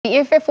The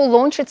EFF will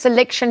launch its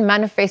election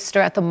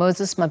manifesto at the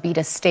Moses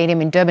Mabhida Stadium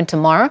in Durban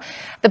tomorrow.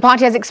 The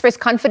party has expressed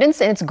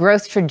confidence in its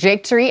growth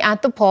trajectory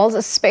at the polls,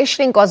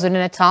 especially in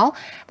KwaZulu-Natal.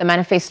 The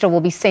manifesto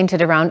will be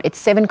centered around its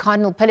 7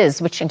 cardinal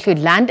pillars, which include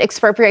land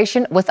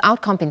expropriation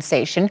without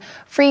compensation,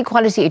 free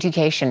quality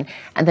education,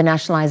 and the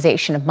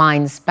nationalisation of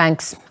mines,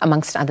 banks,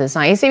 amongst others.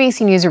 Now,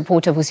 SABC News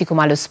reporter Vusi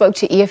Khumalo spoke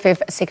to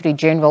EFF Secretary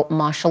General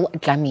Marshal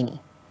Dlamini.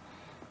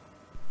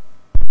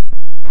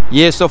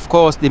 Yes, of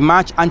course, the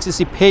much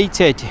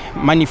anticipated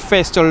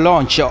manifesto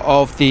launch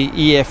of the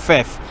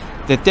EFF,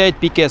 the third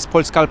biggest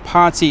political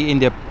party in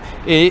the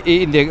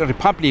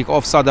Republic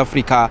of South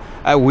Africa,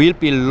 will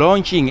be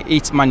launching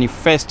its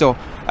manifesto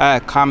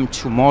come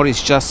tomorrow.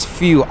 It's just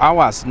few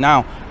hours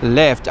now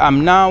left.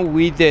 I'm now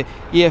with the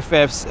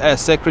EFF's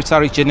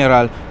Secretary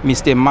General,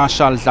 Mr.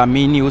 Marshal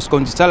Dlamini, who's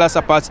going to tell us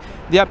about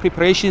their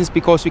preparations,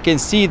 because we can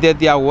see that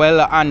they are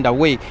well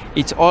underway.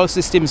 It's all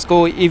systems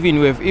go.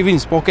 We've even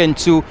spoken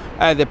to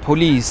the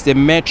police, the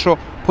Metro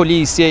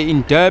Police here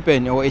in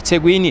Durban or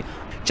eThekwini.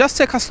 Just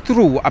take us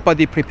through about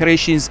the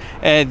preparations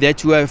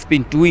that you have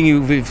been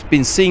doing. We've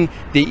been seeing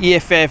the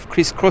EFF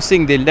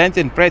crisscrossing the length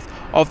and breadth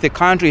of the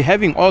country,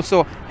 having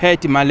also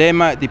heard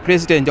Malema, the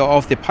president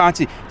of the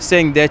party,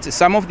 saying that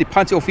some of the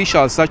party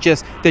officials, such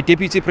as the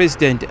deputy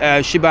president,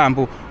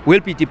 Shibambu, will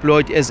be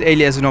deployed as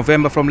early as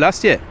November from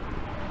last year.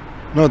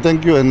 No,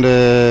 thank you, and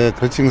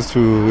greetings to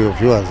your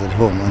viewers at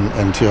home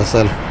and to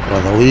yourself,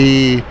 brother.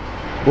 We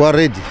are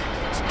ready.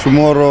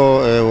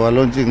 Tomorrow we are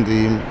launching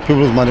the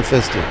People's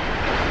Manifesto.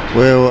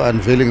 We're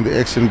unveiling the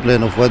action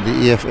plan of what the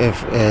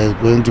EFF is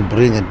going to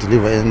bring and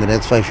deliver in the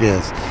next 5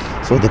 years.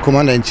 So the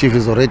Commander-in-Chief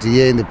is already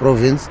here in the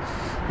province.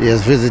 He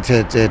has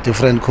visited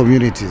different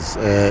communities,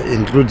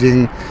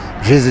 including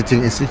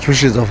visiting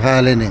institutions of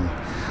higher learning.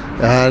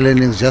 Higher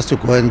learning, just to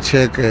go and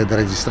check the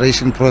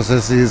registration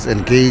processes,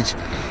 engage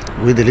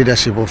with the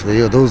leadership of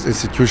those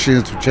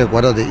institutions to check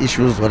what are the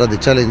issues, what are the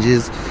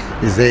challenges,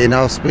 is there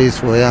enough space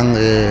for young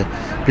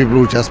people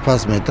who just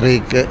passed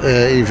matric.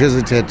 He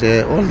visited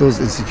all those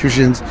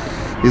institutions.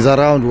 He's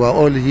around. We are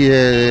all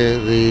here.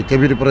 The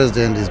Deputy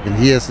President has been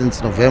here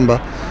since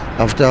November,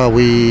 after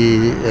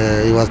he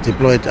was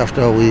deployed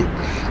after we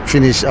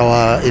finished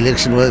our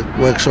election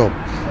workshop.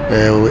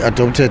 We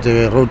adopted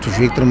a Road to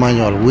Victory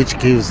manual, which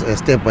gives a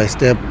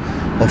step-by-step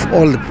of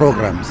all the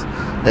programs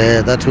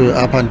that will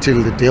up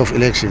until the day of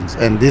elections,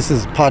 and this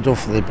is part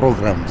of the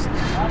programs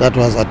that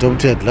was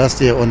adopted last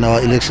year on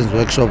our elections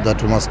workshop,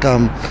 that we must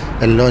come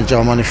and launch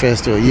our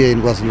manifesto here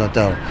in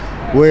KwaZulu-Natal,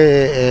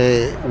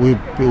 where we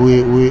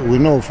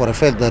know for a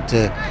fact that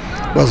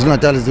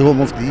KwaZulu-Natal is the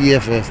home of the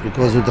EFF,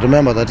 because we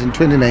remember that in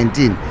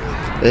 2019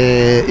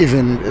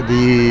 even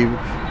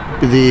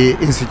the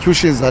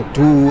institutions that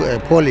do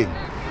polling,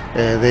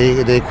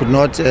 they could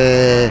not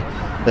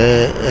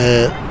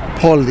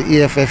poll the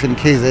EFF in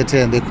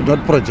KZN. They could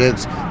not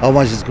project how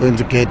much it's going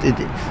to get.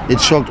 It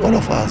shocked all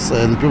of us,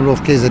 and people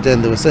of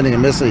KZN, they were sending a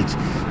message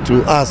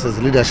to us as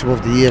the leadership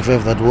of the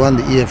EFF that we want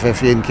the EFF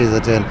here in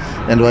KZN,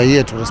 and we're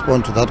here to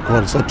respond to that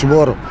call. So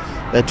tomorrow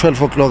at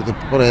 12 o'clock, the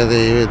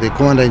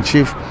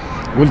Commander-in-Chief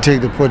will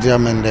take the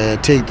podium and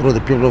take through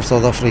the people of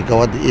South Africa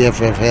what the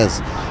EFF has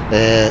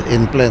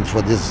in plan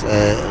for this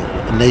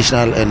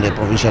national and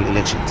provincial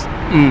elections.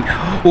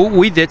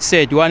 With that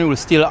said, one will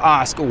still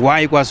ask,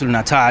 why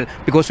KwaZulu-Natal?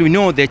 Because we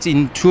know that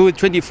in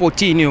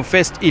 2014, your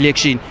first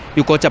election,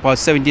 you got about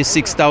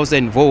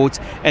 76,000 votes.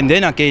 And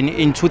then again,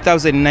 in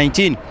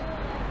 2019,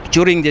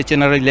 during the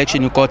general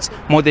election, you got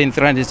more than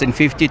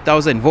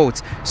 350,000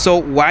 votes. So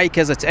why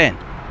KZN?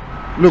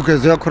 Look,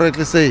 as you are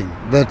correctly saying,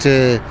 that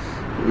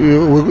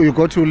you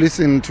got to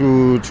listen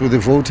to the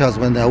voters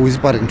when they are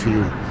whispering to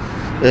you.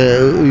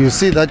 You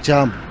see that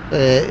jump.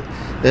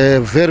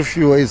 Very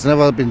few, it's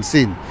never been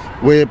seen,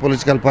 where a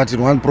political party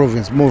in one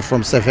province moved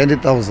from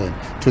 70,000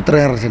 to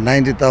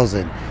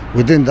 390,000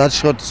 within that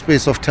short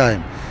space of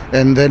time.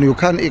 And then you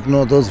can't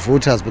ignore those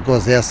voters,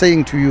 because they are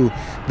saying to you,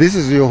 this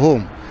is your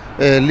home.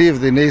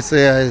 Leave the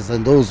naysayers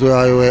and those who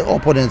are your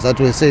opponents that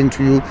were saying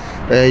to you,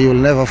 you'll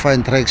never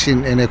find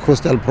traction in a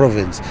coastal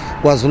province.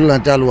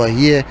 KwaZulu-Natal were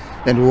here,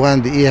 and we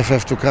want the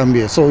EFF to come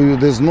here. So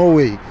there's no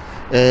way,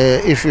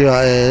 if you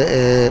are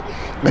a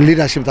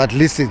leadership that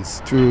listens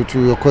to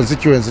your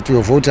constituents, to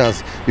your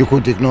voters, you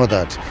could ignore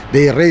that.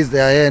 They raised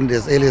their hand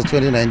as early as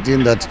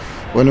 2019 that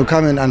when you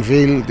come and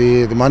unveil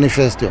the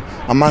manifesto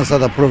amongst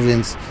other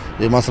provinces,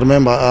 you must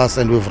remember us,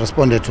 and we've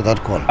responded to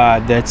that call.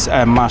 That's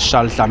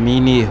Marshal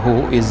Dlamini,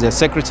 who is the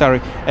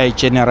Secretary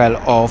General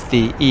of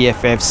the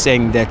EFF,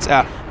 saying that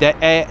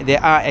they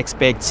are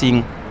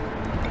expecting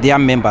their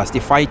members, the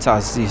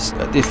fighters,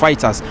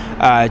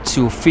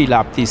 to fill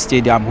up the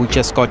stadium, which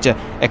has got a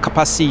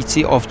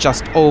capacity of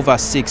just over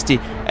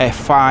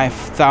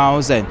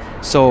 65,000.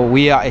 So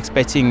we are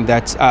expecting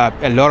that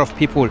a lot of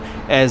people,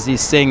 as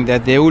he's saying,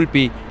 that there will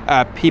be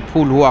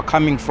people who are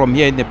coming from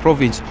here in the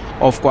province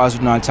of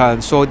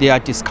KwaZulu-Natal. So they are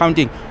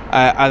discounting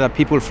other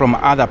people from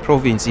other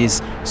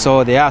provinces.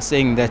 So they are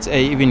saying that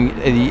even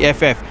the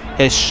EFF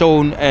has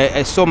shown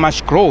so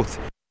much growth